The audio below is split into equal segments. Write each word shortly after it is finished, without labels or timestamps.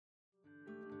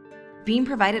being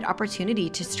provided opportunity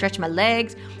to stretch my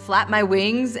legs, flap my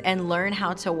wings, and learn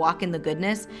how to walk in the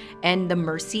goodness and the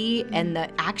mercy and the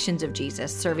actions of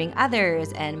Jesus, serving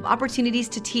others, and opportunities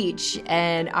to teach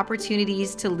and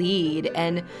opportunities to lead.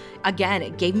 And again,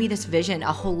 it gave me this vision,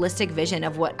 a holistic vision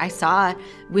of what I saw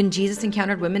when Jesus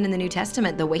encountered women in the New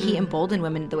Testament, the way he emboldened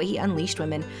women, the way he unleashed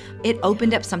women. It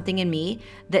opened up something in me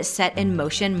that set in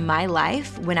motion my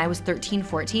life when I was 13,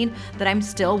 14, that I'm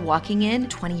still walking in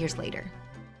 20 years later.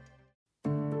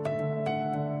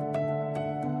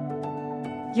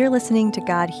 You're listening to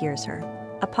God Hears Her,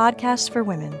 a podcast for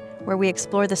women where we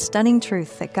explore the stunning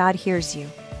truth that God hears you,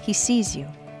 He sees you,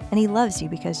 and He loves you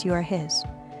because you are His.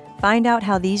 Find out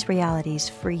how these realities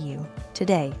free you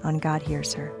today on God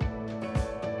Hears Her.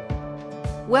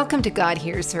 Welcome to God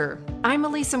Hears Her. I'm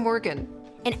Elisa Morgan.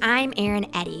 And I'm Erin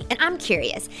Eddy. And I'm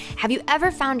curious, have you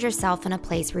ever found yourself in a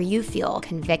place where you feel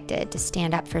convicted to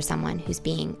stand up for someone who's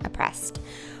being oppressed?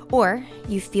 Or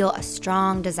you feel a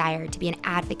strong desire to be an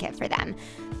advocate for them,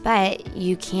 but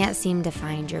you can't seem to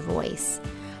find your voice?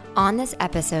 On this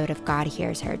episode of God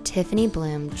Hears Her, Tiffany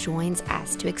Bloom joins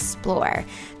us to explore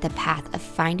the path of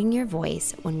finding your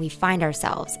voice when we find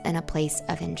ourselves in a place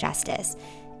of injustice.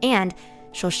 And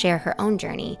she'll share her own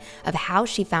journey of how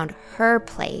she found her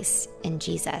place in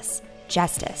Jesus,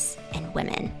 justice, and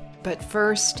women. But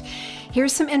first,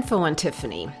 here's some info on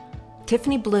Tiffany.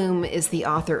 Tiffany Bloom is the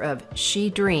author of She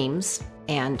Dreams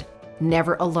and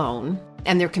Never Alone,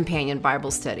 and their companion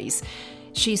Bible studies.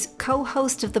 She's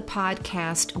co-host of the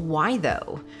podcast Why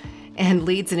Though, and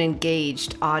leads an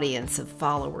engaged audience of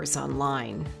followers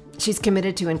online. She's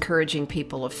committed to encouraging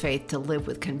people of faith to live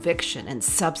with conviction and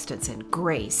substance and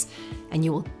grace, and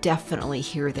you will definitely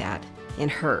hear that in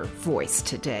her voice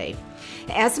today.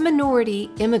 As a minority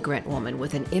immigrant woman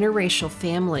with an interracial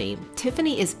family,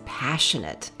 Tiffany is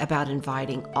passionate about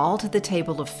inviting all to the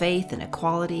table of faith and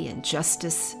equality and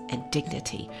justice and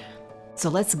dignity. So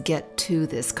let's get to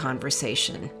this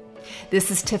conversation. This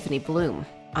is Tiffany Bloom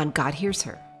on God Hears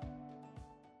Her.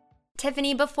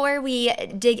 Tiffany, before we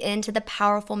dig into the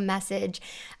powerful message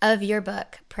of your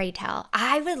book, Pray Tell,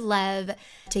 I would love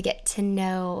to get to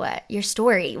know your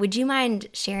story. Would you mind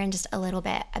sharing just a little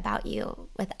bit about you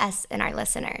with us and our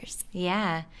listeners?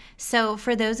 Yeah. So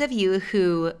for those of you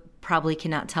who probably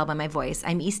cannot tell by my voice,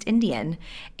 I'm East Indian,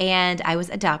 and I was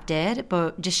adopted,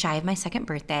 but just shy of my second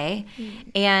birthday.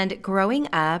 And growing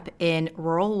up in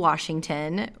rural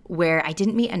Washington, where I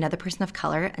didn't meet another person of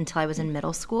color until I was in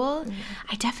middle school,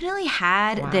 I definitely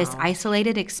had this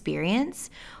isolated experience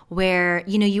where,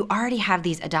 you know, you already have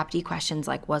these adoptee questions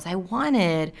like, was I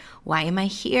wanted? Why am I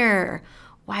here?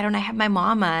 Why don't I have my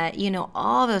mama? You know,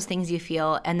 all those things you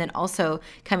feel. And then also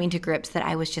coming to grips that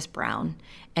I was just brown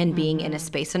and being in a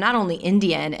space. So not only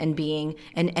Indian and being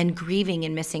and grieving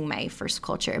and missing my first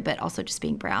culture, but also just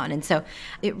being brown. And so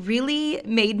it really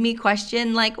made me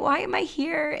question, like, why am I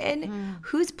here? And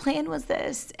whose plan was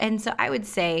this? And so I would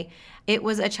say it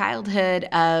was a childhood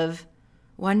of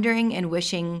wondering and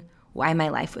wishing why my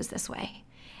life was this way.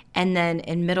 And then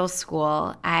in middle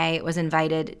school, I was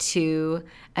invited to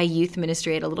a youth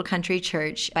ministry at a little country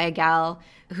church by a gal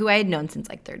who I had known since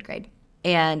like third grade.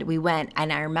 And we went,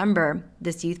 and I remember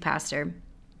this youth pastor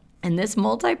in this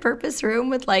multi-purpose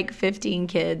room with like 15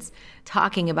 kids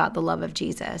talking about the love of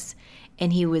Jesus.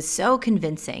 And he was so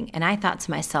convincing. And I thought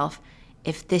to myself,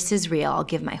 if this is real, I'll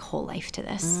give my whole life to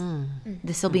this.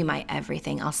 This will be my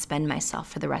everything. I'll spend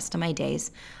myself for the rest of my days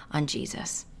on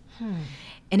Jesus.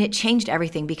 And it changed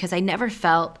everything because I never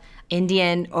felt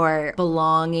Indian or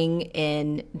belonging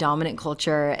in dominant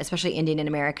culture, especially Indian in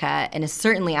America, and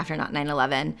certainly after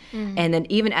 9/11. And then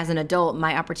even as an adult,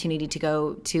 my opportunity to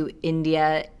go to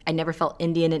India, I never felt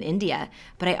Indian in India,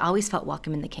 but I always felt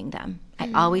welcome in the kingdom.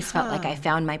 I always felt like I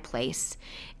found my place,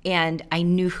 and I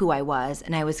knew who I was,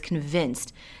 and I was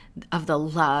convinced of the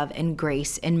love and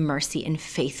grace and mercy and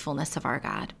faithfulness of our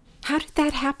God. How did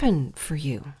that happen for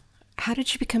you? How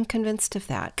did you become convinced of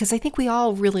that? Because I think we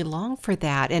all really long for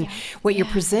that. And what you're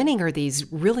presenting are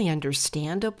these really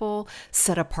understandable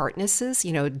set apartnesses,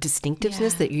 you know,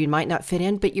 distinctiveness that you might not fit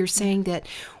in. But you're saying that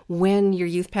when your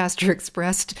youth pastor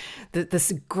expressed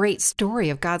this great story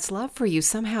of God's love for you,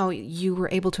 somehow you were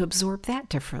able to absorb that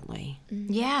differently.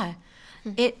 Yeah.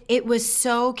 It was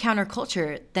so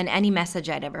counterculture than any message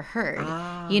I'd ever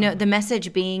heard. You know, the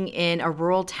message being in a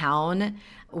rural town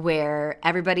where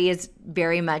everybody is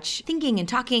very much thinking and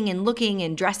talking and looking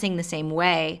and dressing the same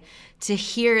way, to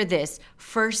hear this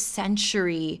first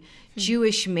century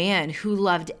Jewish man who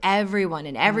loved everyone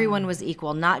and everyone was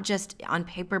equal, not just on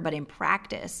paper, but in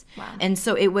practice. Wow. And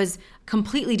so it was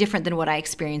completely different than what I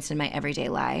experienced in my everyday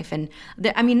life. And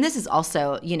this is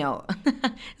also,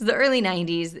 the early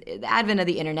 90s, the advent of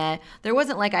the internet. There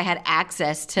wasn't like I had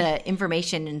access to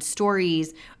information and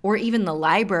stories or even the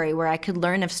library where I could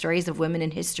learn of stories of women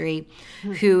in history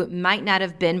who might not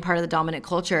have been part of the dominant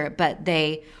culture, but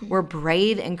they were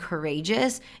brave and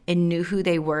courageous and knew who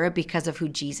they were because of who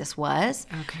Jesus was.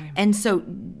 Okay. And so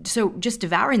just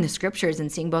devouring the scriptures and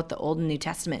seeing both the Old and New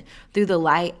Testament through the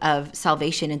light of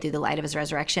salvation and through the light of his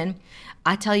resurrection,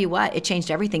 I tell you what, it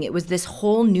changed everything. It was this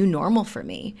whole new normal for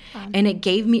me. And it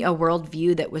gave me a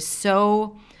worldview that was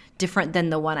so different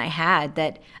than the one I had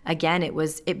that, again,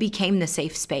 it became the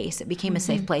safe space. It became a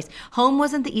safe place. Home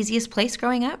wasn't the easiest place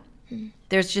growing up.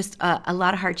 There's just a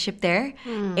lot of hardship there.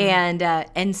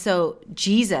 And so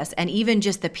Jesus and even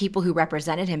just the people who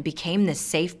represented him became this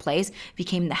safe place,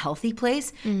 became the healthy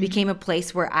place, became a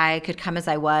place where I could come as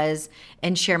I was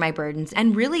and share my burdens.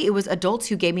 And really it was adults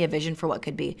who gave me a vision for what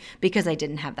could be because I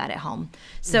didn't have that at home.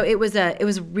 So it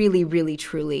was really, really,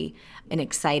 truly an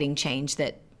exciting change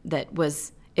that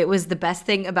was... It was the best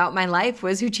thing about my life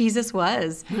was who Jesus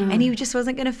was. And he just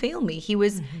wasn't going to fail me. He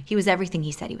was everything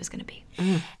he said he was going to be.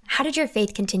 How did your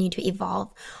faith continue to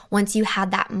evolve once you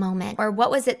had that moment? Or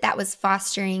what was it that was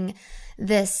fostering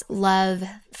this love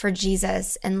for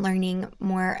Jesus and learning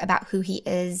more about who he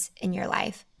is in your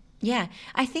life? Yeah,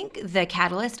 I think the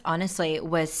catalyst, honestly,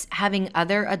 was having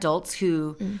other adults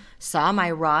who saw my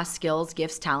raw skills,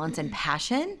 gifts, talents, and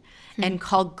passion and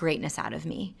called greatness out of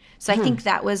me. So I think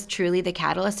that was truly the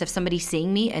catalyst of somebody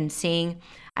seeing me and seeing,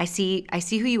 I see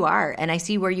who you are and I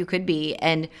see where you could be.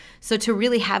 And so to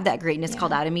really have that greatness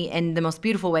called out of me in the most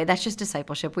beautiful way, that's just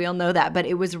discipleship. We all know that. But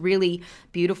it was really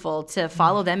beautiful to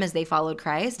follow them as they followed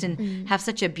Christ and have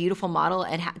such a beautiful model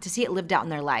and to see it lived out in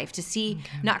their life, to see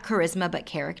not charisma, but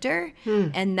character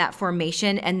and that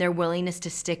formation and their willingness to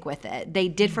stick with it. They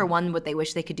did for one what they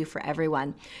wish they could do for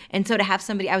everyone. And so to have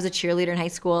somebody, I was a cheerleader in high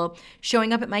school,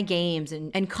 showing up at my games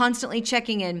and constantly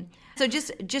checking in. So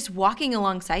just walking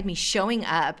alongside me, showing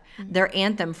up, their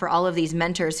anthem for all of these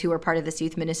mentors who were part of this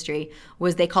youth ministry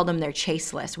was they called them their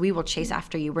chase list. We will chase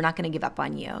after you. We're not going to give up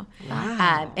on you.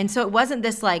 Wow. And so it wasn't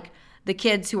this like the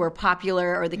kids who were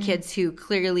popular or the kids who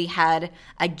clearly had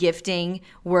a gifting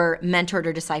were mentored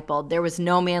or discipled. There was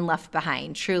no man left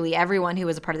behind. Truly, everyone who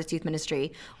was a part of this youth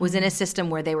ministry was in a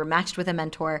system where they were matched with a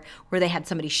mentor, where they had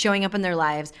somebody showing up in their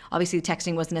lives. Obviously,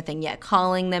 texting wasn't a thing yet.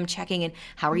 Calling them, checking in.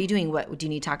 How are you doing? What do you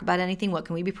need to talk about? Anything? What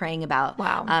can we be praying about?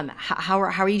 Wow. How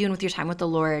are you doing with your time with the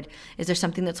Lord? Is there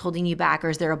something that's holding you back, or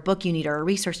is there a book you need or a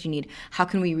resource you need? How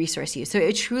can we resource you? So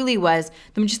it truly was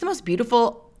just the most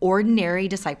beautiful, ordinary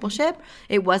discipleship.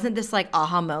 It wasn't this like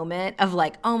aha moment of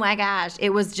like, oh my gosh.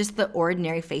 It was just the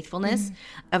ordinary faithfulness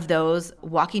of those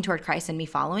walking toward Christ and me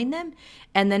following them.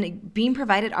 And then being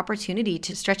provided opportunity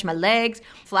to stretch my legs,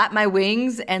 flap my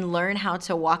wings, and learn how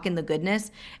to walk in the goodness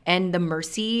and the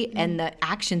mercy and the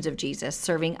actions of Jesus,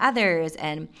 serving others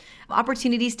and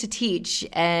opportunities to teach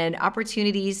and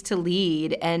opportunities to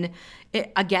lead. And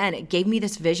it gave me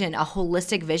this vision, a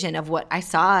holistic vision of what I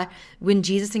saw when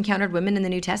Jesus encountered women in the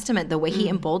New Testament, the way he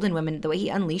emboldened women, the way he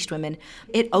unleashed women.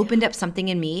 It opened up something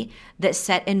in me that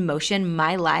set in motion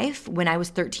my life when I was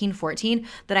 13, 14,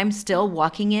 that I'm still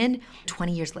walking in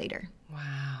 20 years later.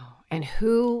 Wow. And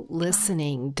who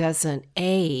listening doesn't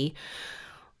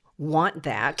want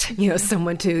that,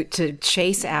 someone to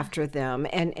chase after them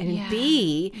and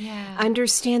B,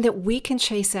 understand that we can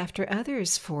chase after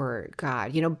others for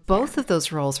God. Both of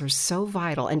those roles are so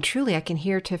vital. And truly, I can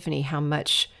hear, Tiffany, how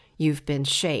much you've been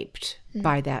shaped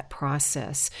by that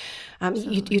process.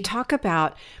 You talk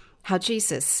about how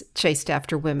Jesus chased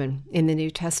after women in the New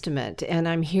Testament. And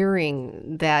I'm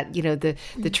hearing that,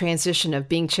 the transition of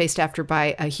being chased after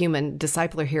by a human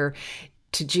discipler here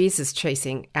to Jesus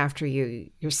chasing after you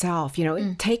yourself.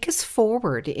 Take us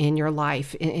forward in your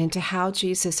life into how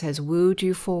Jesus has wooed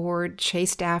you forward,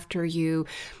 chased after you,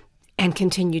 and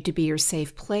continued to be your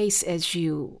safe place as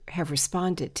you have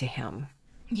responded to him.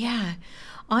 Yeah.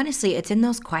 Honestly, it's in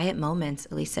those quiet moments,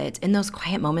 Elisa. It's in those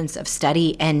quiet moments of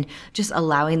study and just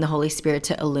allowing the Holy Spirit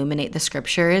to illuminate the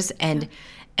scriptures and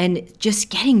just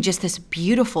getting just this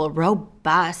beautiful,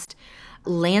 robust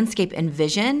landscape and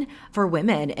vision for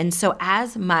women. And so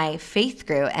as my faith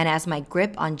grew and as my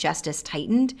grip on justice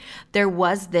tightened, there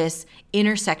was this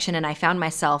intersection and I found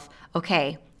myself,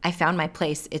 okay, I found my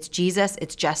place. It's Jesus,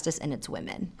 it's justice, and it's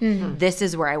women. This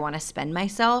is where I want to spend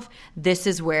myself. This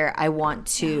is where I want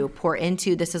to pour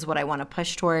into. This is what I want to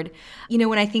push toward.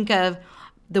 When I think of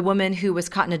the woman who was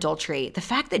caught in adultery, the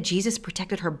fact that Jesus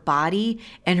protected her body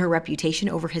and her reputation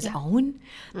over his own,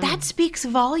 that speaks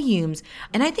volumes.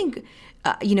 And I think,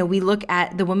 we look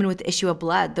at the woman with the issue of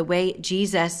blood, the way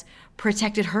Jesus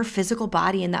protected her physical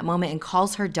body in that moment and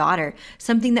calls her daughter,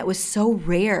 something that was so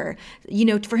rare.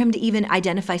 For him to even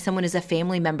identify someone as a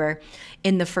family member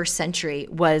in the first century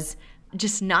was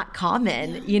just not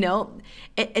common,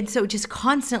 And so just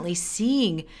constantly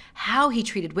seeing how he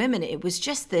treated women, it was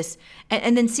just this,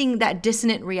 and then seeing that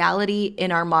dissonant reality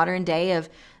in our modern day of,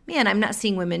 man, I'm not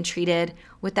seeing women treated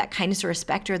with that kindness or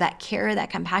respect or that care or that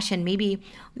compassion. Maybe,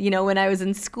 when I was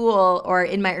in school or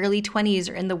in my early 20s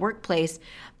or in the workplace.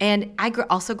 And I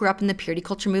also grew up in the purity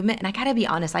culture movement. And I got to be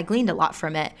honest, I gleaned a lot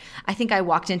from it. I think I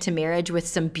walked into marriage with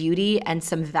some beauty and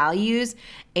some values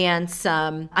and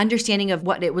some understanding of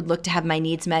what it would look to have my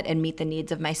needs met and meet the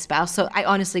needs of my spouse. So I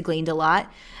honestly gleaned a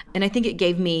lot. And I think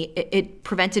it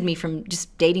prevented me from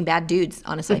just dating bad dudes,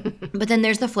 honestly. But then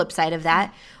there's the flip side of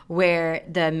that, where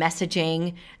the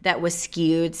messaging that was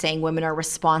skewed, saying women are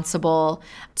responsible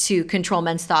to control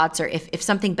men's thoughts, or if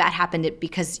something bad happened, it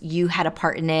because you had a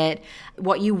part in it,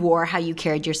 what you wore, how you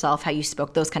carried yourself, how you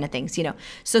spoke, those kind of things,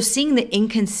 So seeing the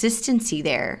inconsistency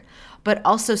there, but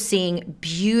also seeing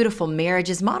beautiful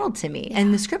marriages modeled to me.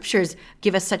 And the scriptures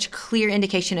give us such clear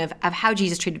indication of how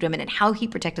Jesus treated women and how he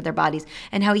protected their bodies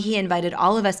and how he invited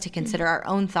all of us to consider our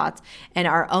own thoughts and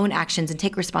our own actions and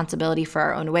take responsibility for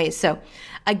our own ways. So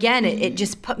again, it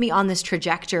just put me on this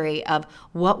trajectory of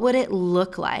what would it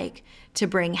look like to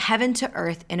bring heaven to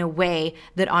earth in a way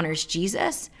that honors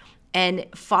Jesus and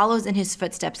follows in his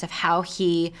footsteps of how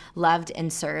he loved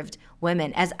and served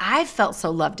women, as I've felt so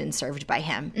loved and served by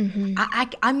him.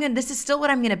 Mm-hmm. This is still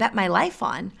what I'm gonna bet my life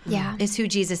on, is who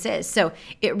Jesus is. So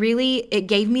it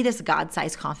gave me this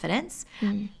God-sized confidence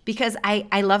because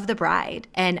I love the bride,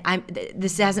 and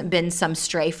this hasn't been some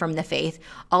stray from the faith.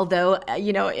 Although,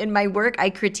 in my work, I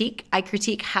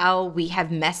critique how we have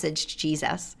messaged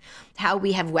Jesus, how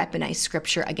we have weaponized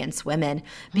scripture against women,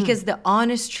 because the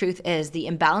honest truth is the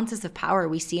imbalances of power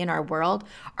we see in our world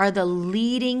are the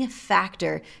leading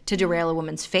factor to derail a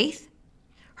woman's faith,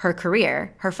 her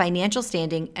career, her financial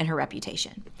standing, and her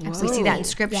reputation. Absolutely. We see that in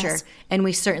scripture, and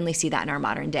we certainly see that in our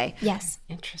modern day. Yes.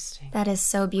 Interesting. That is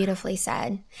so beautifully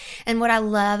said. And what I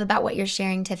love about what you're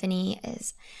sharing, Tiffany,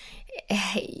 is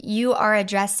you are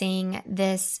addressing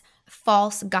this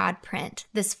false God print,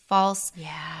 this false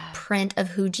print of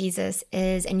who Jesus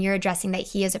is, and you're addressing that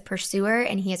he is a pursuer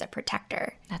and he is a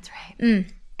protector. That's right.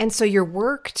 And so your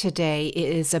work today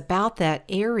is about that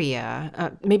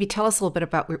area. Maybe tell us a little bit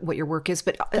about what your work is,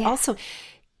 but also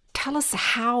tell us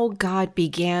how God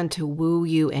began to woo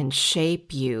you and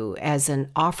shape you as an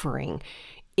offering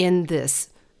in this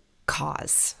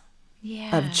cause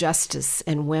of justice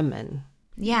and women.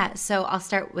 Yeah, so I'll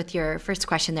start with your first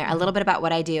question there. A little bit about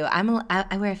what I do.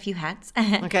 I wear a few hats.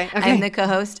 Okay. I'm the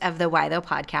co-host of the Why Though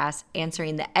podcast,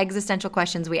 answering the existential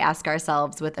questions we ask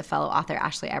ourselves with a fellow author,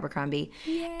 Ashley Abercrombie.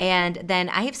 Yay. And then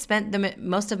I have spent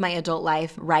most of my adult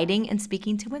life writing and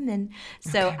speaking to women.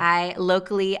 So I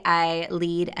lead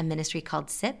a ministry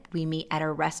called SIP. We meet at a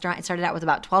restaurant. It started out with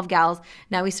about 12 gals.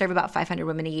 Now we serve about 500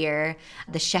 women a year.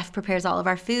 The chef prepares all of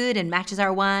our food and matches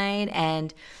our wine,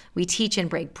 and we teach and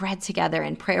break bread together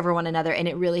and pray over one another. And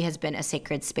it really has been a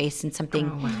sacred space and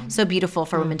something so beautiful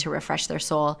for women to refresh their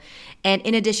soul. And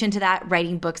in addition to that,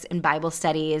 writing books and Bible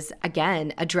studies,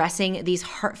 again, addressing these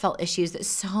heartfelt issues that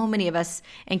so many of us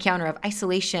encounter of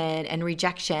isolation and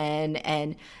rejection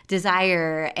and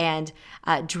desire and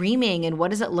dreaming. And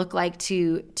what does it look like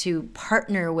to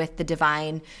partner with the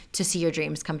divine to see your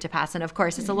dreams come to pass? And of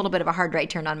course, it's a little bit of a hard right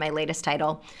turn on my latest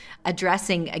title,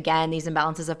 addressing, again, these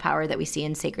imbalances of power that we see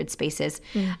in sacred spaces.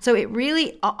 So it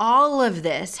really, all of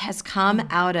this has come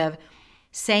out of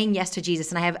saying yes to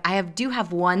Jesus. And I do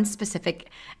have one specific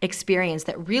experience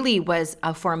that really was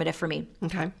formative for me.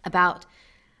 Okay. About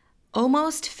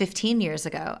almost 15 years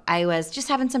ago, I was just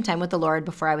having some time with the Lord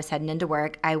before I was heading into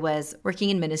work. I was working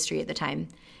in ministry at the time,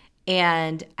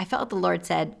 and I felt the Lord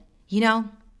said,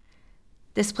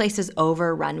 this place is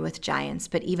overrun with giants,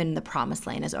 but even the promised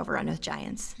land is overrun with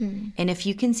giants. And if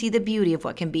you can see the beauty of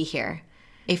what can be here,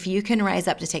 if you can rise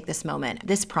up to take this moment,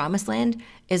 this promised land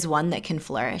is one that can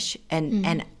flourish.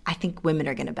 And I think women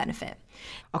are going to benefit.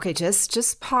 Okay,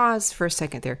 just pause for a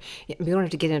second there. We don't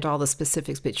have to get into all the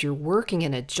specifics, but you're working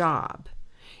in a job,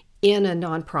 in a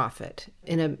nonprofit,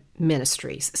 in a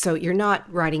ministry. So you're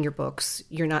not writing your books.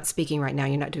 You're not speaking right now.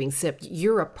 You're not doing SIP.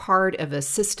 You're a part of a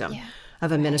system,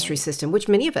 of a ministry system, which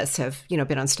many of us have,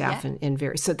 been on staff in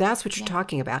various. So that's what you're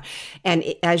talking about. And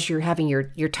as you're having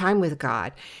your time with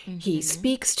God, he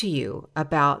speaks to you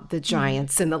about the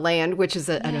giants in the land, which is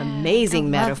an amazing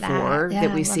metaphor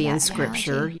that we see in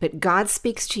Scripture. Analogy. But God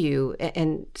speaks to you,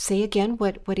 and say again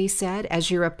what he said as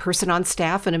you're a person on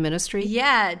staff in a ministry.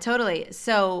 Yeah, totally.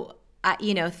 So,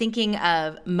 thinking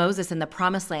of Moses and the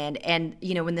promised land, and,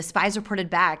 when the spies reported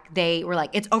back, they were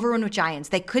like, it's overrun with giants.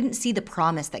 They couldn't see the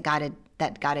promise that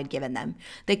God had given them.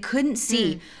 They couldn't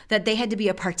see that they had to be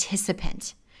a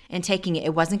participant in taking it.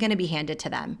 It wasn't going to be handed to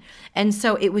them. And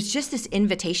so it was just this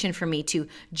invitation for me to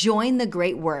join the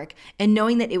great work, and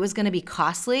knowing that it was going to be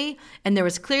costly, and there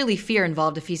was clearly fear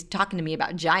involved if he's talking to me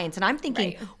about giants. And I'm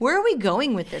thinking, where are we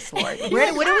going with this, Lord?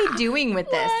 What are we doing with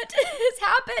this? What is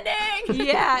happening?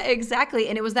 Yeah, exactly.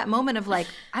 And it was that moment of like,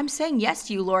 I'm saying yes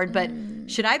to you, Lord, but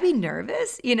should I be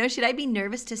nervous? Should I be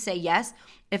nervous to say yes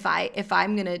if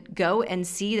I'm going to go and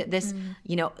see that this,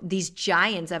 these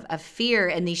giants of fear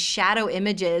and these shadow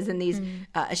images and these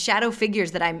shadow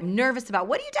figures that I'm nervous about?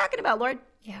 What are you talking about, Lord?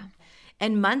 Yeah.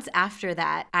 And months after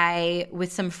that, I,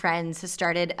 with some friends,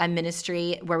 started a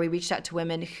ministry where we reached out to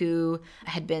women who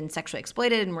had been sexually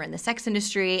exploited and were in the sex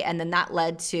industry. And then that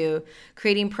led to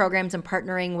creating programs and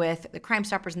partnering with the Crime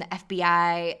Stoppers and the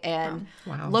FBI and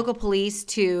local police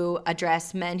to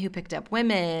address men who picked up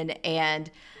women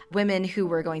and women who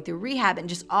were going through rehab, and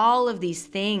just all of these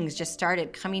things just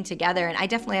started coming together. And I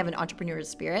definitely have an entrepreneurial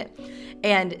spirit,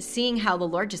 and seeing how the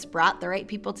Lord just brought the right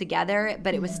people together,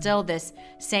 but it was still this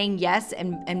saying yes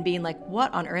and being like,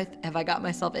 what on earth have I got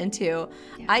myself into?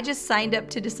 Yeah. I just signed up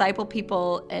to disciple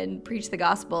people and preach the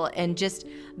gospel, and just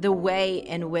the way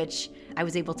in which I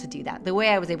was able to do that, the way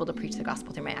I was able to preach the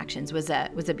gospel through my actions was a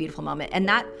beautiful moment. And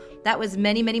that was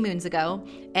many, many moons ago.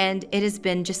 And it has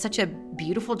been just such a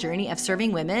beautiful journey of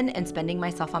serving women and spending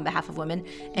myself on behalf of women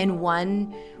in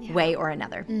one way or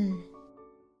another.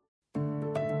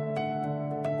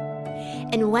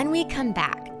 And when we come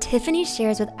back, Tiffany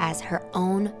shares with us her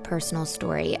own personal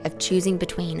story of choosing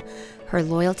between her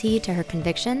loyalty to her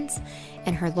convictions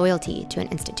and her loyalty to an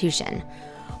institution,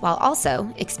 while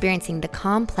also experiencing the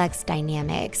complex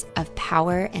dynamics of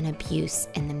power and abuse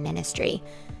in the ministry.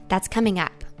 That's coming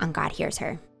up on God Hears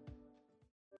Her.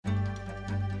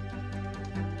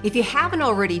 If you haven't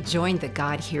already joined the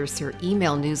God Hears Her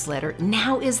email newsletter,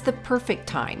 now is the perfect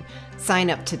time. Sign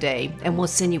up today and we'll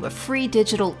send you a free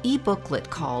digital e-booklet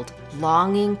called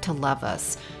Longing to Love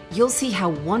Us. You'll see how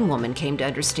one woman came to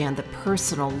understand the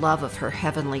personal love of her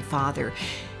Heavenly Father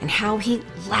and how He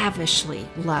lavishly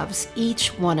loves each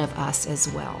one of us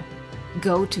as well.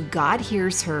 Go to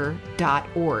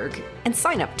godhearsher.org and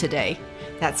sign up today.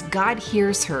 That's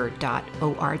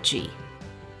godhearsher.org.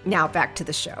 Now back to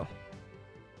the show.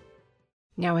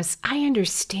 Now, as I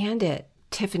understand it,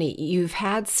 Tiffany, you've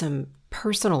had some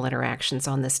personal interactions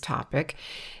on this topic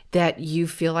that you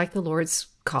feel like the Lord's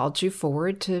called you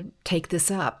forward to take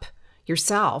this up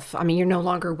yourself. I mean, you're no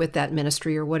longer with that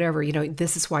ministry or whatever,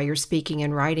 this is why you're speaking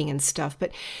and writing and stuff.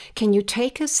 But can you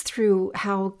take us through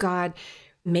how God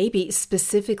maybe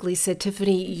specifically said,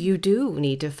 Tiffany, you do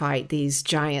need to fight these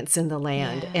giants in the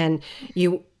land, and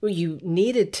you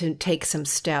needed to take some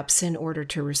steps in order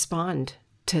to respond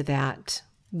to that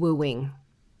wooing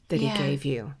that He gave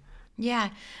you? Yeah.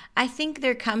 I think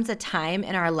there comes a time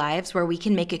in our lives where we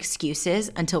can make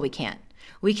excuses until we can't.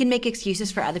 We can make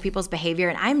excuses for other people's behavior.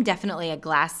 And I'm definitely a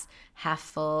glass half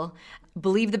full,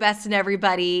 believe the best in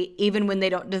everybody, even when they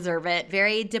don't deserve it.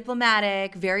 Very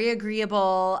diplomatic, very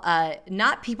agreeable,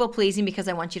 not people pleasing because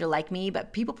I want you to like me,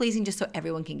 but people pleasing just so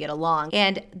everyone can get along.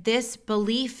 And this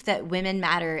belief that women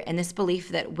matter, and this belief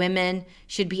that women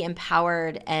should be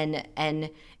empowered and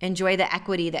enjoy the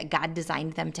equity that God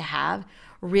designed them to have,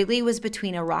 really was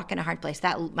between a rock and a hard place.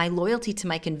 That my loyalty to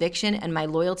my conviction and my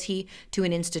loyalty to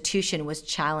an institution was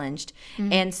challenged.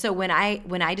 And so when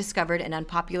I discovered an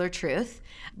unpopular truth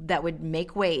that would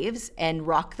make waves and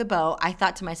rock the boat, I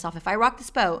thought to myself, if I rock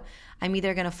this boat, I'm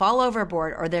either going to fall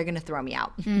overboard or they're going to throw me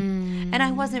out. And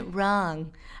I wasn't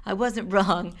wrong.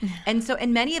 And so,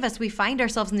 and many of us, we find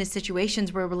ourselves in these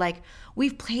situations where we're like,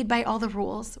 we've played by all the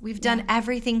rules. We've done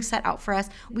everything set out for us.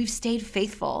 We've stayed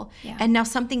faithful. And now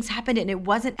something's happened, and it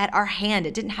wasn't at our hand.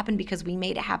 It didn't happen because we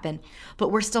made it happen, but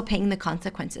we're still paying the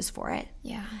consequences for it.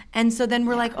 And so then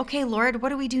we're like, okay, Lord, what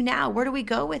do we do now? Where do we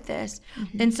go with this?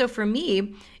 And so for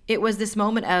me, it was this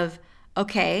moment of,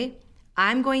 okay,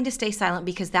 I'm going to stay silent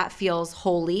because that feels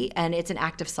holy and it's an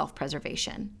act of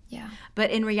self-preservation.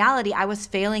 But in reality, I was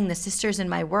failing the sisters in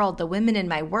my world, the women in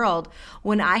my world,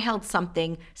 when I held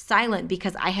something silent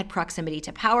because I had proximity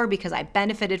to power, because I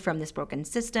benefited from this broken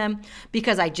system,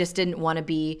 because I just didn't want to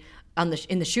be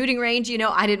in the shooting range,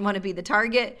 I didn't want to be the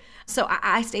target. So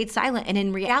I stayed silent. And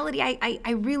in reality,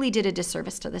 I really did a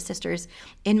disservice to the sisters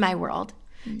in my world.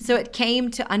 So it came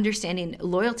to understanding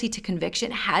loyalty to conviction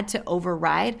had to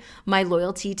override my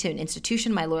loyalty to an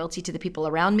institution, my loyalty to the people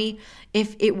around me,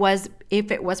 if it was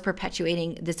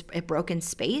perpetuating this a broken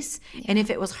space, and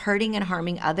if it was hurting and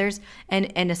harming others,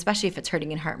 and especially if it's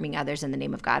hurting and harming others in the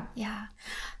name of God. Yeah.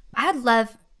 I'd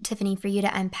love, Tiffany, for you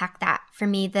to unpack that for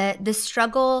me, the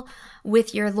struggle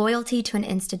with your loyalty to an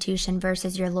institution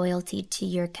versus your loyalty to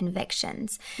your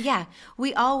convictions. Yeah.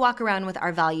 We all walk around with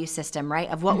our value system, right,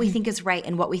 of what we think is right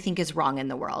and what we think is wrong in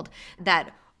the world.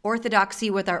 That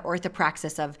orthodoxy with our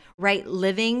orthopraxis of right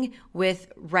living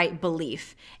with right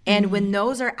belief. And when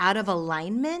those are out of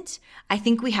alignment, I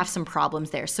think we have some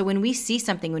problems there. So when we see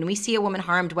something, when we see a woman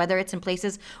harmed, whether it's in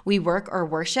places we work or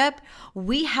worship,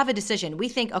 we have a decision. We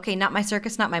think, okay, not my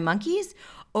circus, not my monkeys,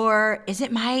 or is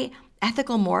it my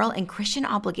ethical, moral, and Christian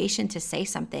obligation to say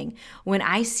something when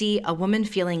I see a woman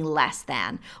feeling less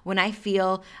than, when I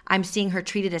feel I'm seeing her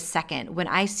treated as second, when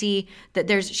I see that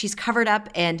she's covered up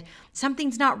and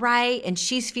something's not right and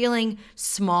she's feeling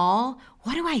small,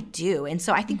 what do I do? And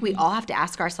so I think we all have to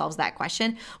ask ourselves that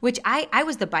question, which I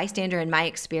was the bystander in my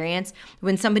experience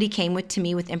when somebody came to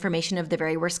me with information of the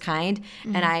very worst kind,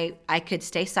 and I could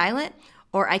stay silent,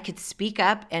 or I could speak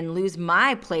up and lose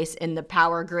my place in the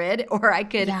power grid, or I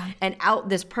could and out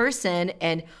this person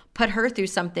and put her through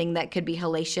something that could be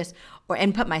hellacious,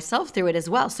 and put myself through it as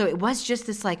well. So it was just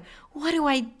this like, what do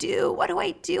I do? What do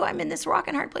I do? I'm in this rock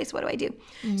and hard place. What do I do?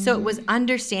 So it was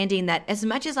understanding that as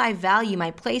much as I value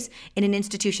my place in an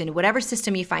institution, whatever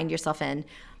system you find yourself in,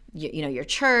 your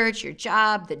church, your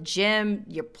job, the gym,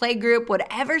 your play group,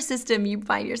 whatever system you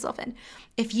find yourself in,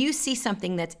 if you see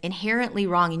something that's inherently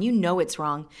wrong and you know it's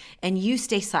wrong and you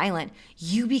stay silent,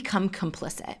 you become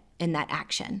complicit in that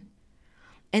action.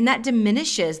 And that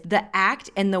diminishes the act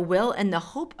and the will and the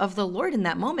hope of the Lord in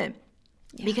that moment.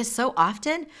 Yeah. Because so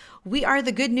often we are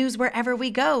the good news wherever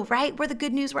we go, right? We're the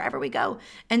good news wherever we go.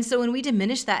 And so when we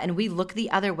diminish that and we look the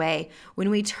other way, when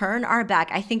we turn our back,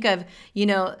 I think of,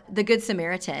 the Good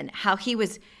Samaritan, how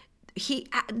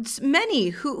many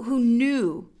who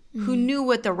knew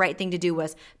what the right thing to do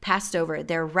was, passed over.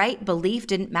 Their right belief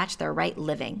didn't match their right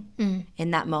living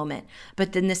in that moment.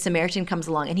 But then the Samaritan comes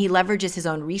along and he leverages his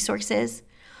own resources,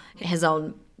 his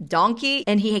own donkey,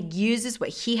 and he uses what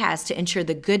he has to ensure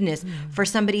the goodness for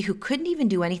somebody who couldn't even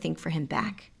do anything for him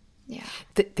back. Yeah.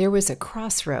 There was a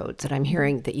crossroads that I'm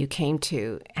hearing that you came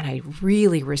to, and I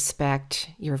really respect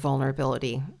your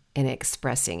vulnerability in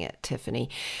expressing it,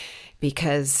 Tiffany,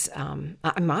 because my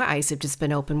eyes have just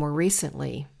been open more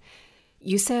recently.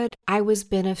 You said, I was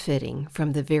benefiting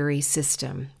from the very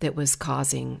system that was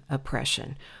causing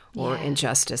oppression or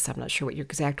injustice. I'm not sure what your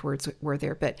exact words were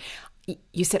there, but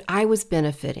you said, I was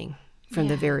benefiting from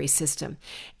the very system.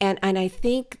 And I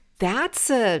think that's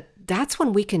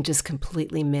when we can just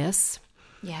completely miss.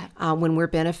 Yeah. When we're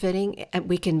benefiting,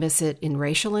 we can miss it in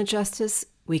racial injustice.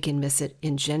 We can miss it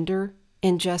in gender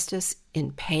injustice,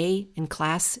 in pay and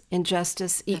class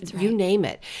injustice, you name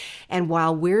it. And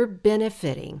while we're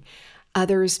benefiting,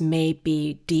 others may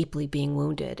be deeply being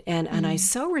wounded. And I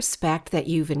so respect that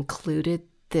you've included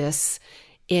this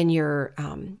in your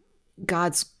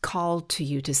God's call to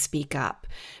you to speak up,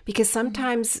 because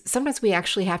sometimes we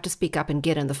actually have to speak up and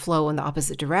get in the flow in the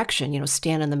opposite direction,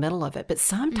 stand in the middle of it. But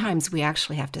sometimes we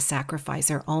actually have to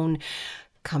sacrifice our own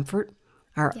comfort,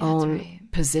 our own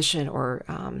position or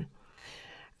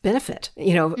benefit,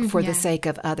 for the sake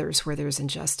of others where there's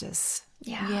injustice.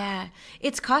 Yeah.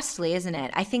 It's costly, isn't it?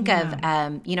 I think of,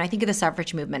 I think of the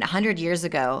suffrage movement. 100 years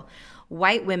ago,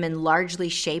 white women largely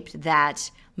shaped that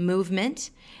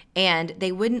movement, and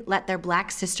they wouldn't let their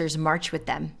black sisters march with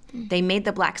them. They made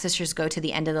the black sisters go to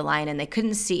the end of the line, and they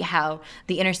couldn't see how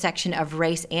the intersection of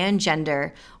race and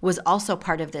gender was also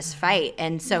part of this fight.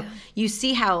 And so you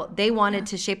see how they wanted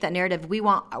to shape that narrative. We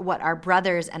want what our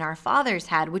brothers and our fathers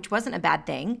had, which wasn't a bad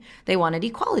thing. They wanted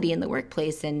equality in the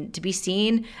workplace and to be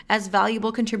seen as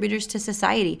valuable contributors to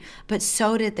society. But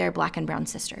so did their black and brown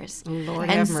sisters. Lord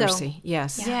have mercy.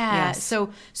 Yes. Yeah. Yes.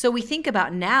 So we think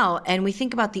about now, and we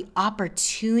think about the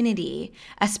opportunity,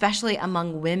 especially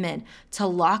among women, to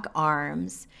lock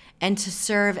arms and to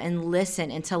serve and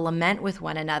listen and to lament with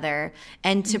one another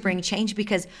and to bring change,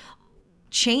 because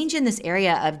change in this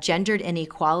area of gendered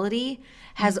inequality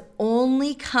has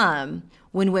only come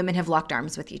when women have locked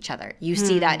arms with each other. You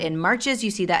see that in marches,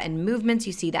 you see that in movements,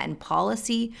 you see that in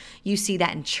policy, you see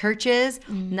that in churches,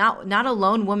 not a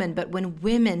lone woman, but when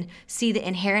women see the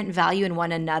inherent value in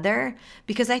one another.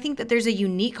 Because I think that there's a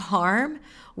unique harm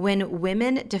when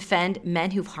women defend men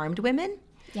who've harmed women.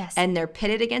 Yes. And they're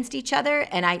pitted against each other.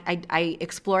 And I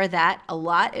explore that a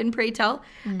lot in Pray Tell,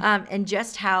 and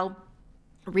just how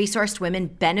resourced women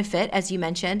benefit, as you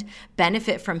mentioned,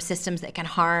 benefit from systems that can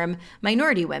harm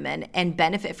minority women, and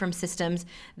benefit from systems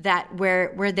that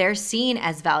where they're seen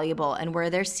as valuable and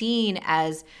where they're seen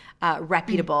as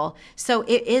reputable. So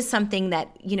it is something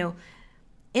that,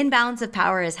 imbalance of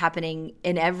power is happening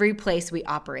in every place we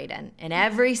operate in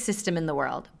every system in the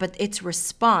world, but its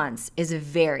response is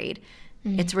varied.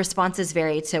 Its responses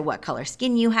vary to what color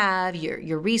skin you have,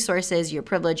 your resources, your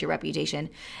privilege, your reputation.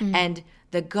 And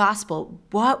the gospel,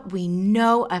 what we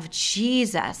know of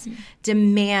Jesus,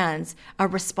 demands a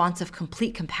response of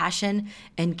complete compassion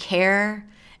and care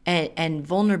and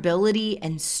vulnerability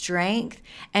and strength.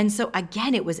 And so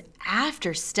again, it was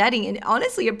after studying, and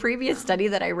honestly, a previous study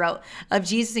that I wrote of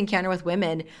Jesus' encounter with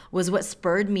women was what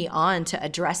spurred me on to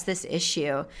address this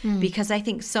issue, because I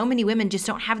think so many women just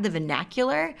don't have the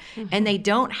vernacular and they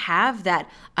don't have that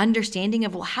understanding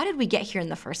of, well, how did we get here in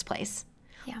the first place?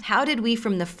 Yeah. How did we,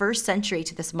 from the first century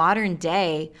to this modern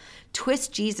day,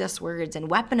 twist Jesus' words and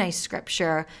weaponize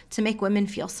scripture to make women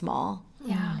feel small?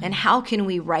 Yeah. And how can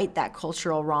we right that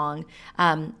cultural wrong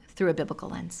through a biblical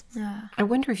lens? Yeah. I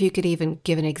wonder if you could even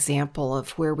give an example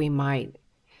of where we might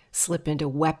slip into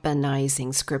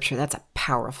weaponizing scripture. That's a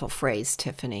powerful phrase,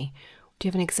 Tiffany. Do you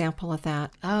have an example of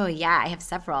that? Oh, yeah, I have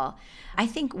several. I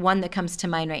think one that comes to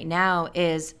mind right now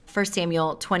is 1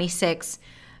 Samuel 26,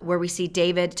 where we see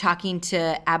David talking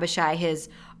to Abishai, his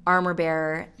armor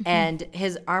bearer, and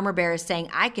his armor bearer is saying,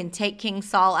 I can take King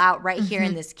Saul out right here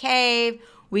in this cave.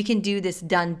 We can do this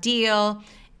done deal.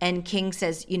 And King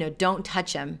says, don't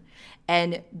touch him.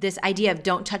 And this idea of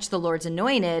don't touch the Lord's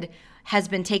anointed has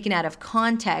been taken out of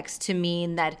context to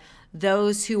mean that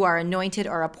those who are anointed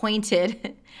or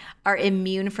appointed are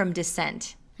immune from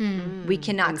dissent. We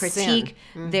cannot critique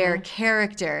their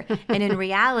character. And in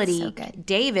reality,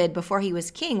 David, before he was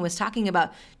king, was talking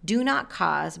about do not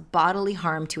cause bodily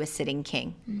harm to a sitting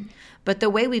king. But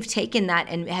the way we've taken that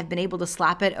and have been able to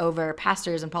slap it over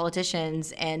pastors and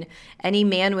politicians and any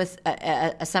man with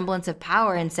a semblance of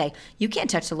power and say, you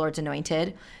can't touch the Lord's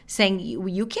anointed, saying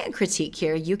you can't critique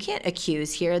here, you can't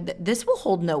accuse here, this will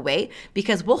hold no weight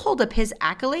because we'll hold up his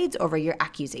accolades over your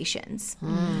accusations.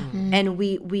 And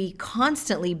we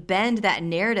constantly bend that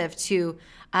narrative to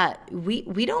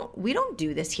we don't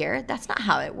do this here. That's not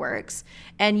how it works.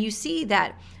 And you see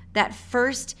that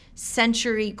first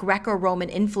century Greco-Roman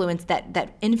influence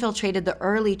that infiltrated the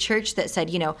early church that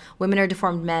said, women are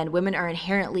deformed men, women are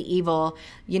inherently evil.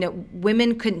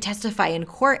 Women couldn't testify in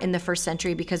court in the first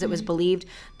century because it was believed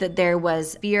that there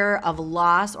was fear of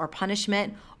loss or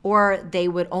punishment, or they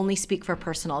would only speak for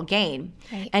personal gain.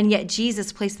 Right. And yet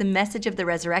Jesus placed the message of the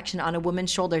resurrection on a woman's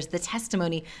shoulders, the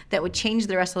testimony that would change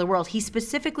the rest of the world. He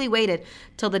specifically waited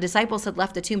till the disciples had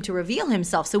left the tomb to reveal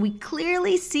himself. So we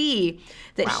clearly see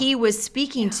that he was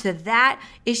speaking to that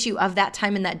issue of that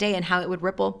time and that day and how it would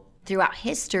ripple throughout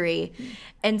history.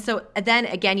 And so then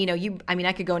again,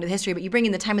 I could go into the history, but you bring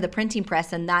in the time of the printing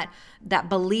press, and that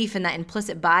belief and that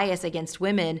implicit bias against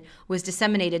women was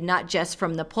disseminated not just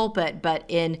from the pulpit, but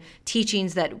in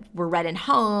teachings that were read in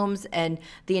homes, and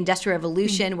the Industrial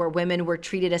Revolution where women were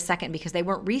treated as second because they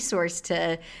weren't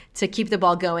resourced to keep the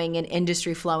ball going and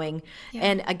industry flowing. Yeah.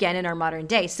 And again, in our modern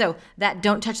day. So that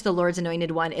don't touch the Lord's anointed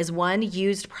one is one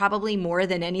used probably more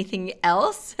than anything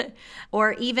else.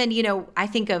 Or even, I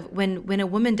think of when a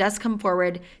woman does come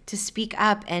forward to speak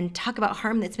up and talk about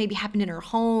harm that's maybe happened in her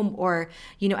home, or,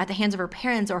 at the hands of her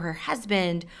parents or her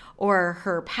husband or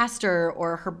her pastor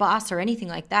or her boss or anything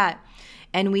like that.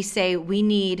 And we say we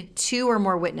need 2 or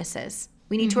more witnesses.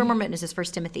 We need 2 or more witnesses, 1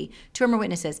 Timothy, 2 or more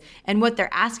witnesses. And what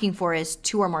they're asking for is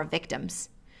 2 or more victims.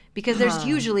 Because there's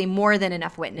usually more than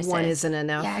enough witnesses. One isn't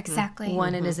enough. Yeah, exactly.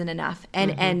 One isn't enough.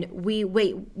 And we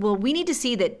need to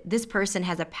see that this person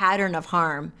has a pattern of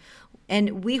harm.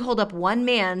 And we hold up one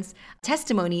man's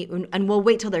testimony, and we'll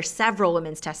wait till there's several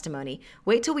women's testimony.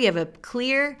 Wait till we have a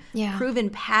clear, proven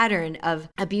pattern of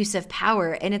abusive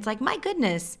power. And it's like, my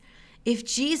goodness, if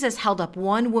Jesus held up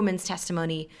one woman's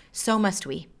testimony, so must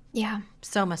we. Yeah.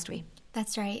 So must we.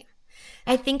 That's right.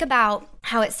 I think about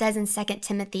how it says in 2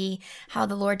 Timothy, how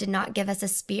the Lord did not give us a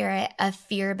spirit of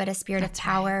fear, but a spirit of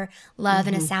power, love,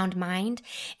 and a sound mind.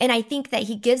 And I think that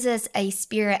he gives us a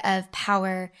spirit of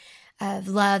power, of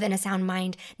love, and a sound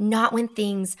mind, not when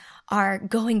things are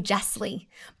going justly,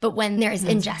 but when there is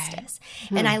injustice.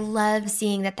 Right. And I love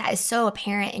seeing that is so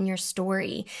apparent in your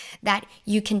story, that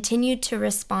you continue to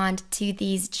respond to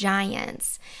these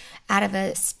giants out of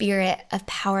a spirit of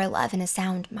power, love, and a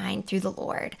sound mind through the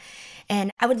Lord. And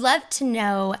I would love to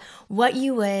know what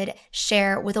you would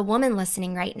share with a woman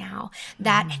listening right now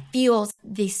that feels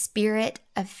the spirit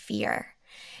of fear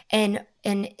and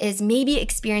is maybe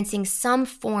experiencing some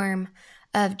form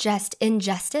of just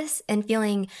injustice and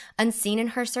feeling unseen in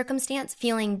her circumstance,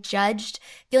 feeling judged,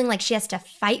 feeling like she has to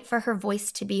fight for her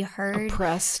voice to be heard.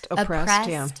 Oppressed,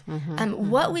 yeah.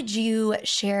 What would you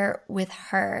share with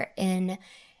her in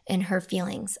her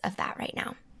feelings of that right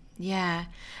now? Yeah,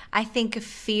 I think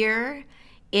fear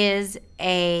is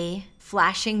a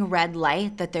flashing red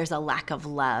light that there's a lack of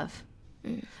love.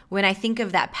 When I think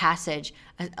of that passage,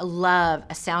 a love,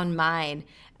 a sound mind,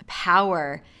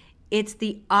 power, it's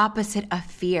the opposite of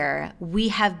fear. We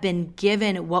have been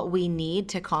given what we need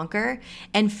to conquer,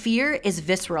 and fear is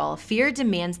visceral. Fear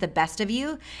demands the best of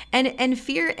you, and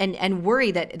fear and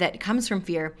worry that comes from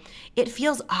fear, it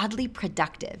feels oddly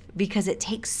productive because it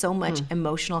takes so much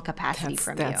emotional capacity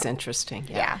from you. That's interesting.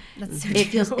 Yeah, that's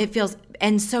so It feels,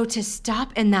 and so to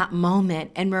stop in that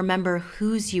moment and remember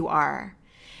whose you are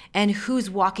and who's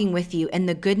walking with you and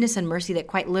the goodness and mercy that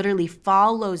quite literally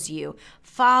follows you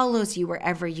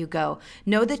wherever you go.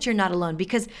 Know that you're not alone,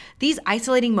 because these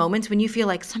isolating moments when you feel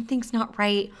like something's not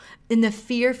right and the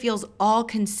fear feels all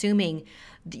consuming,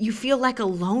 you feel like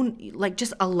alone, like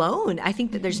just alone. I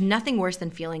think that there's nothing worse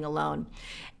than feeling alone.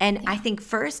 And I think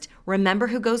first, remember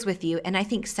who goes with you. And I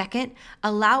think second,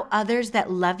 allow others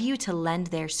that love you to lend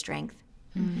their strength.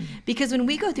 Because when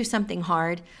we go through something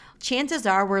hard, chances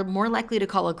are we're more likely to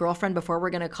call a girlfriend before we're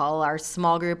going to call our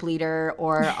small group leader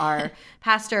or our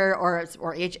pastor or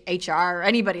HR or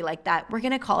anybody like that. We're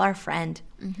going to call our friend.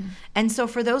 And so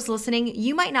for those listening,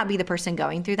 you might not be the person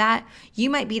going through that. You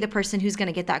might be the person who's going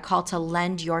to get that call to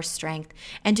lend your strength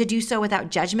and to do so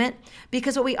without judgment.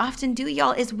 Because what we often do,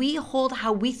 y'all, is we hold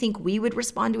how we think we would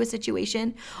respond to a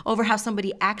situation over how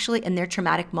somebody actually in their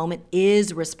traumatic moment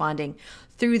is responding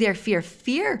through their fear.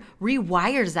 Fear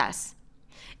rewires us.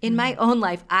 In my own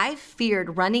life, I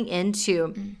feared running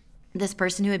into this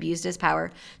person who abused his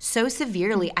power so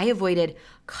severely. I avoided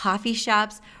coffee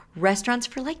shops, restaurants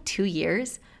for like 2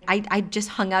 years. I just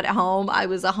hung out at home. I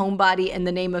was a homebody in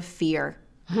the name of fear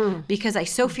because I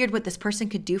so feared what this person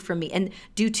could do for me and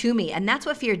do to me. And that's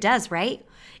what fear does, right?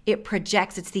 It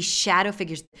projects. It's these shadow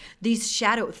figures, these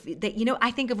shadow that,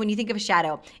 I think of when you think of a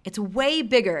shadow, it's way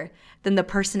bigger than the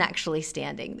person actually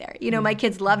standing there. My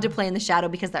kids love to play in the shadow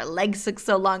because their legs look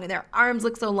so long and their arms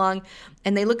look so long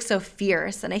and they look so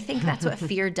fierce. And I think that's what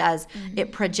fear does.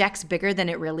 It projects bigger than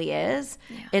it really is.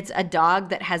 Yeah. It's a dog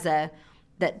that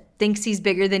thinks he's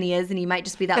bigger than he is, and he might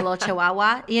just be that little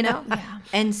chihuahua, Yeah.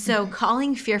 And so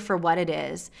calling fear for what it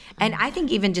is, and I think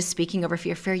even just speaking over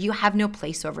fear, you have no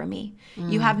place over me.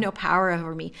 You have no power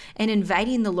over me. And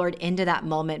inviting the Lord into that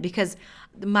moment, because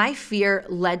my fear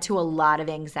led to a lot of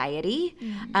anxiety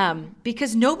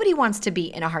because nobody wants to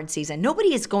be in a hard season.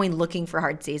 Nobody is going looking for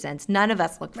hard seasons. None of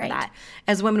us look for that.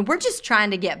 As women, we're just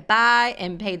trying to get by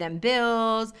and pay them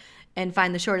bills and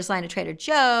find the shortest line at Trader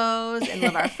Joe's and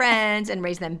love our friends and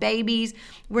raise them babies.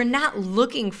 We're not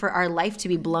looking for our life to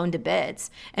be blown to bits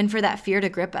and for that fear to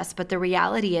grip us. But the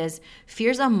reality is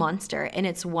fear's a monster, and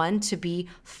it's one to be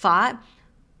fought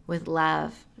with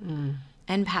love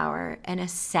and power and a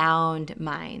sound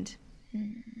mind.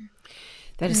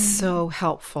 That is so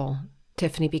helpful,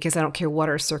 Tiffany, because I don't care what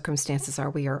our circumstances are,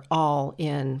 we are all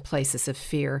in places of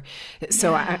fear.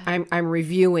 So I'm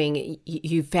reviewing,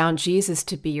 you found Jesus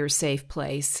to be your safe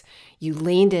place. You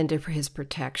leaned into his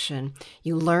protection.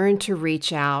 You learned to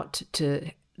reach out to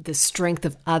the strength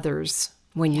of others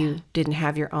when you didn't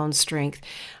have your own strength.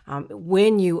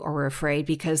 When you are afraid,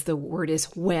 because the word is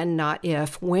when, not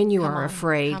if, when you are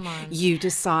afraid, you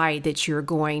decide that you're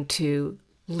going to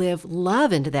live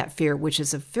love into that fear, which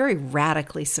is a very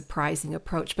radically surprising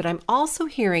approach. But I'm also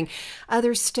hearing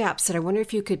other steps that I wonder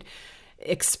if you could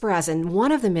express. And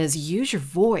one of them is use your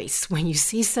voice when you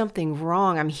see something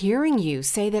wrong. I'm hearing you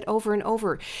say that over and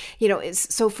over.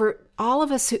 So for all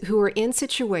of us who are in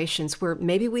situations where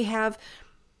maybe we have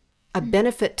a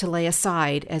benefit to lay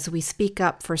aside as we speak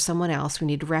up for someone else, we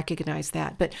need to recognize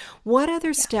that. But what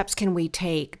other steps can we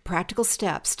take, practical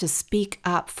steps, to speak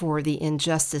up for the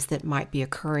injustice that might be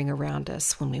occurring around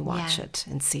us when we watch it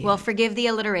and see Well, it? forgive the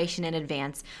alliteration in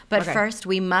advance. But first,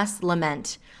 we must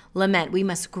lament. We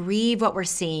must grieve what we're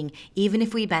seeing, even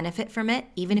if we benefit from it,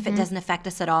 even if it doesn't affect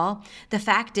us at all. The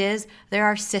fact is, there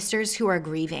are sisters who are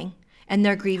grieving. And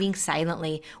they're grieving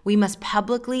silently. We must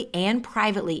publicly and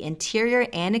privately, interior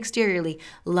and exteriorly,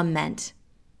 lament.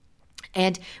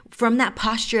 And from that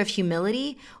posture of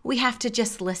humility, we have to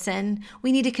just listen.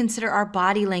 We need to consider our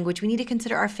body language. We need to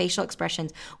consider our facial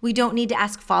expressions. We don't need to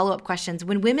ask follow-up questions.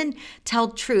 When women tell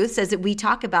truths, as we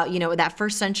talk about, that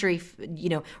first century,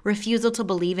 refusal to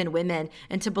believe in women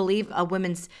and to believe a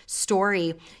woman's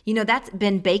story, that's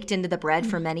been baked into the bread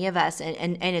for many of us.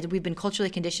 And we've been culturally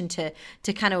conditioned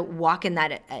to kind of walk in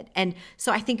that. And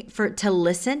so I think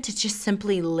to just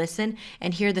simply listen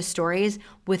and hear the stories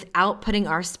without putting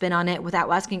our spin on it, without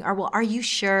asking, are you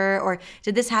sure? Or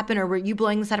did this happen? Or were you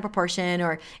blowing this out of proportion?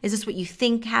 Or is this what you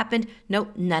think happened?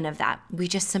 Nope, none of that. We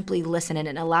just simply listen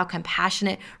and allow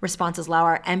compassionate responses, allow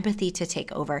our empathy to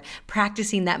take over,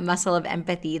 practicing that muscle of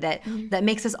empathy that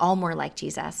makes us all more like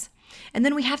Jesus. And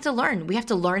then we have to learn. We have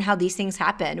to learn how these things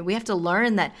happen. We have to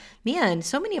learn that, man,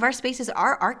 so many of our spaces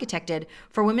are architected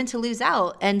for women to lose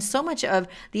out. And so much of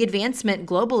the advancement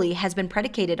globally has been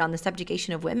predicated on the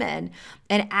subjugation of women.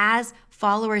 And as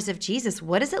followers of Jesus,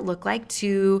 what does it look like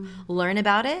to learn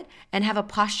about it and have a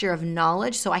posture of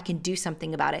knowledge so I can do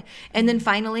something about it? And then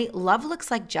finally, love looks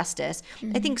like justice.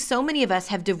 I think so many of us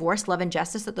have divorced love and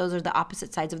justice, that those are the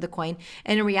opposite sides of the coin.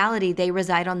 And in reality, they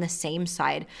reside on the same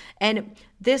side. And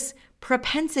this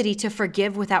propensity to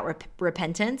forgive without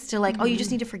repentance, to like, oh, you just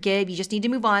need to forgive, you just need to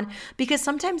move on. Because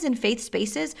sometimes in faith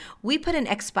spaces, we put an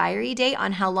expiry date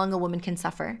on how long a woman can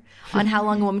suffer, on how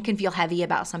long a woman can feel heavy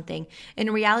about something.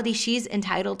 In reality, she's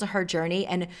entitled to her journey,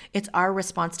 and it's our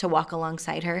response to walk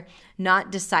alongside her,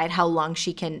 not decide how long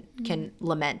she can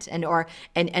lament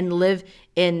and live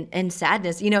in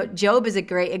sadness. Job is a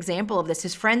great example of this.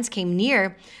 His friends came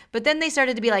near, but then they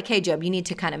started to be like, hey, Job, you need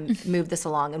to kind of move this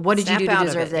along. And what did you do to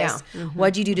deserve this? Yeah.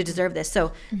 What did you do to deserve this?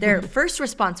 So their first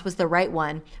response was the right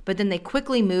one, but then they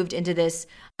quickly moved into this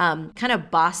kind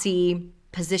of bossy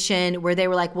position where they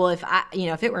were like, well,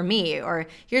 if it were me, or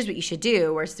here's what you should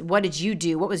do, or what did you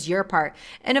do? What was your part?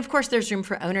 And of course there's room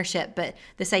for ownership, but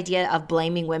this idea of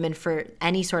blaming women for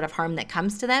any sort of harm that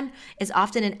comes to them is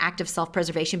often an act of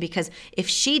self-preservation, because if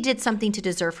she did something to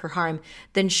deserve her harm,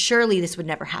 then surely this would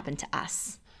never happen to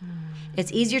us.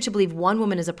 It's easier to believe one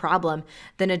woman is a problem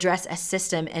than address a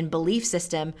system and belief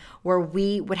system where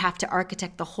we would have to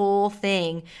architect the whole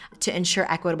thing to ensure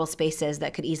equitable spaces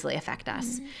that could easily affect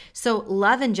us. So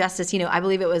love and justice, I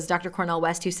believe it was Dr. Cornel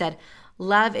West who said,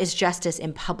 love is justice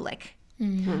in public.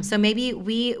 So maybe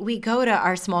we go to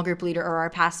our small group leader or our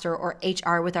pastor or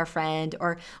HR with our friend,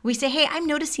 or we say, hey, I'm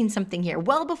noticing something here,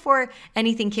 well before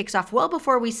anything kicks off, well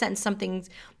before we sense something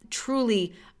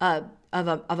truly of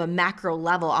a macro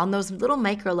level, on those little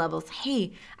micro levels.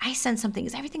 Hey, I sense something.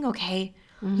 Is everything okay?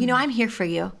 I'm here for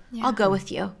you. Yeah. I'll go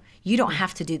with you. You don't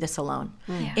have to do this alone.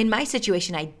 Yeah. In my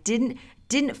situation, I didn't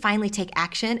finally take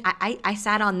action. I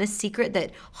sat on this secret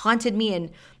that haunted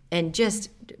me and just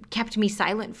kept me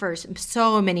silent for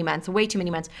so many months, way too many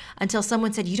months, until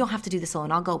someone said, you don't have to do this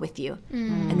alone. I'll go with you.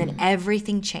 And then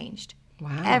everything changed.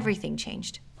 Wow. Everything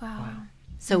changed. Wow.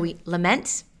 So we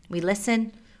lament, we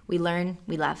listen, we learn,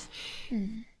 we love.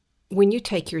 When you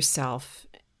take yourself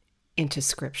into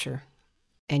Scripture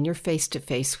and you're face to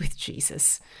face with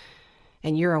Jesus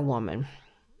and you're a woman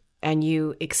and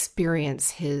you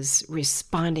experience his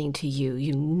responding to you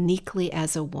uniquely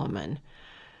as a woman,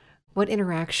 what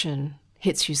interaction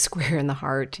hits you square in the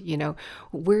heart?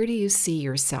 Where do you see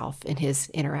yourself in his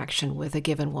interaction with a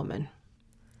given woman?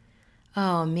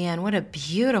 Oh man, what a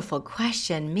beautiful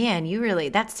question.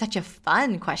 Man, that's such a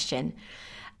fun question.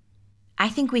 I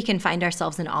think we can find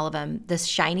ourselves in all of them, the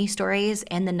shiny stories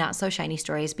and the not so shiny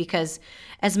stories, because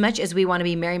as much as we want to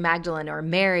be Mary Magdalene or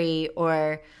Mary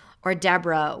or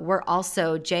Deborah, we're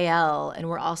also Jael, and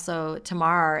we're also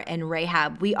Tamar and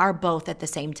Rahab. We are both at the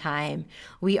same time.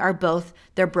 We are both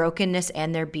their brokenness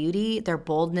and their beauty, their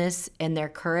boldness and their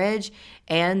courage,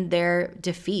 and their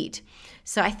defeat.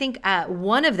 So I think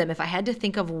one of them, if I had to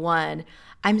think of one,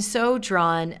 I'm so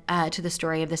drawn to the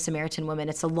story of the Samaritan woman.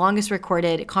 It's the longest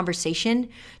recorded conversation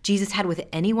Jesus had with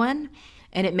anyone,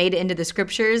 and it made it into the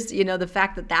scriptures. The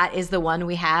fact that is the one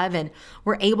we have, and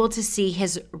we're able to see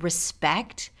his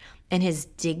respect and his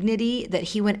dignity, that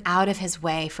he went out of his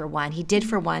way for one. He did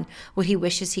for one what he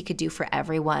wishes he could do for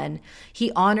everyone.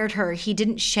 He honored her. He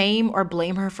didn't shame or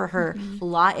blame her for her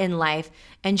lot in life.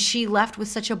 And she left with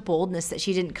such a boldness that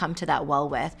she didn't come to that well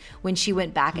with when she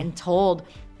went back and told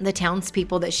the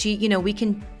townspeople that she, we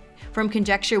can, from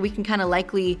conjecture, we can kind of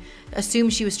likely assume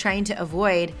she was trying to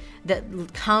avoid that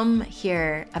come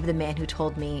hear of the man who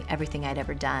told me everything I'd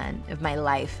ever done of my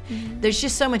life. There's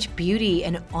just so much beauty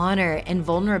and honor and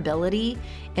vulnerability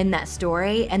in that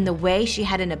story, and the way she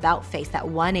had an about face, that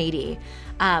 180,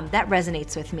 that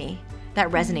resonates with me. That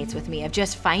resonates with me, of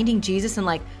just finding Jesus and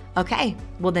like, okay,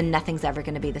 well then nothing's ever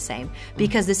going to be the same,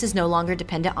 because this is no longer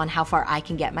dependent on how far I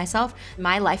can get myself.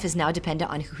 My life is now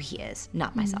dependent on who he is,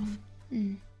 not myself.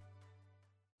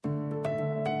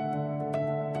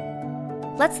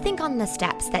 Let's think on the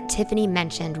steps that Tiffany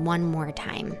mentioned one more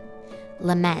time.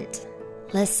 Lament,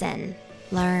 listen,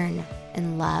 learn,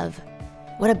 and love.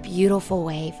 What a beautiful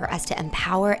way for us to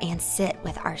empower and sit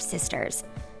with our sisters.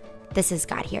 This is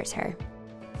God Hears Her.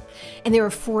 And there are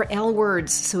 4 L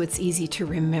words, so it's easy to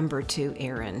remember too,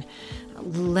 Erin.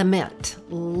 Lament,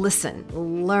 listen,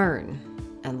 learn,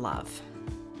 and love.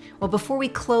 Well, before we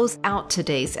close out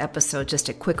today's episode, just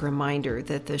a quick reminder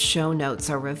that the show notes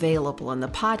are available in the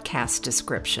podcast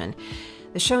description.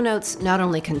 The show notes not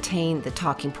only contain the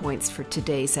talking points for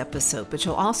today's episode, but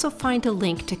you'll also find a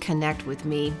link to connect with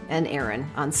me and Erin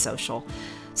on social.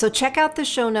 So check out the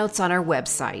show notes on our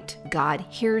website,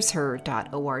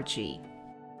 godhearsher.org.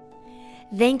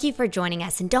 Thank you for joining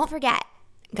us, and don't forget,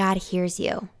 God hears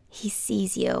you. He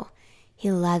sees you. He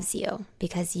loves you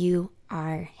because you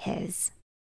are His.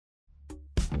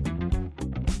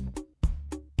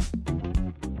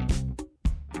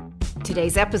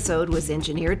 Today's episode was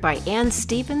engineered by Ann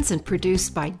Stevens and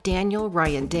produced by Daniel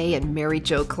Ryan Day and Mary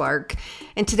Jo Clark.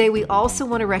 And today we also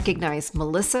want to recognize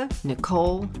Melissa,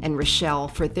 Nicole, and Rochelle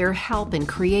for their help in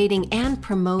creating and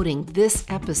promoting this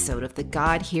episode of the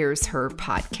God Hears Her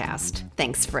podcast.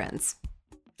 Thanks, friends.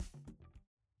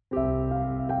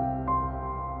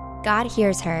 God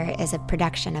Hears Her is a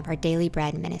production of Our Daily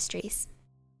Bread Ministries.